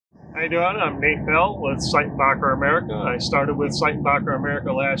How you doing? I'm Nate Bell with Seitenbacher America. I started with Seitenbacher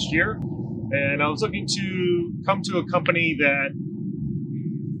America last year, and I was looking to come to a company that,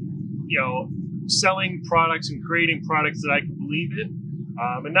 selling products and creating products that I can believe in,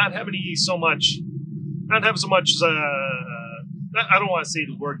 and not have so much. I don't want to say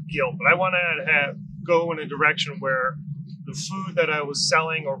the word guilt, but I want to go in a direction where the food that I was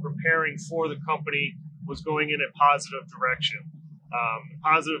selling or preparing for the company was going in a positive direction.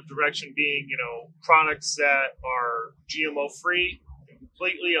 Positive direction being, products that are GMO free and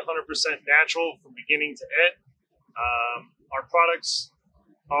completely 100% natural from beginning to end. Our products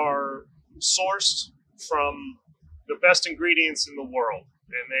are sourced from the best ingredients in the world,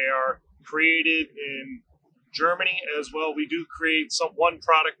 and they are created in Germany as well. We do create one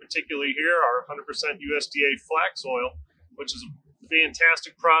product particularly here, our 100% USDA flax oil, which is a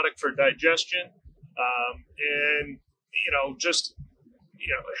fantastic product for digestion, and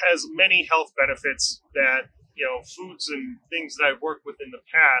it has many health benefits that, foods and things that I've worked with in the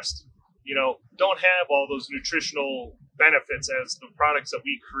past, don't have all those nutritional benefits as the products that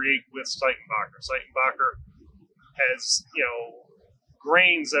we create with Seitenbacher. Seitenbacher has,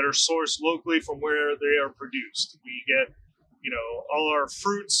 grains that are sourced locally from where they are produced. We get, all our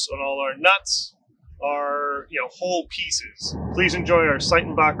fruits and all our nuts are, whole pieces. Please enjoy our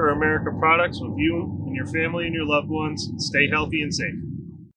Seitenbacher America products with you and your family and your loved ones. Stay healthy and safe.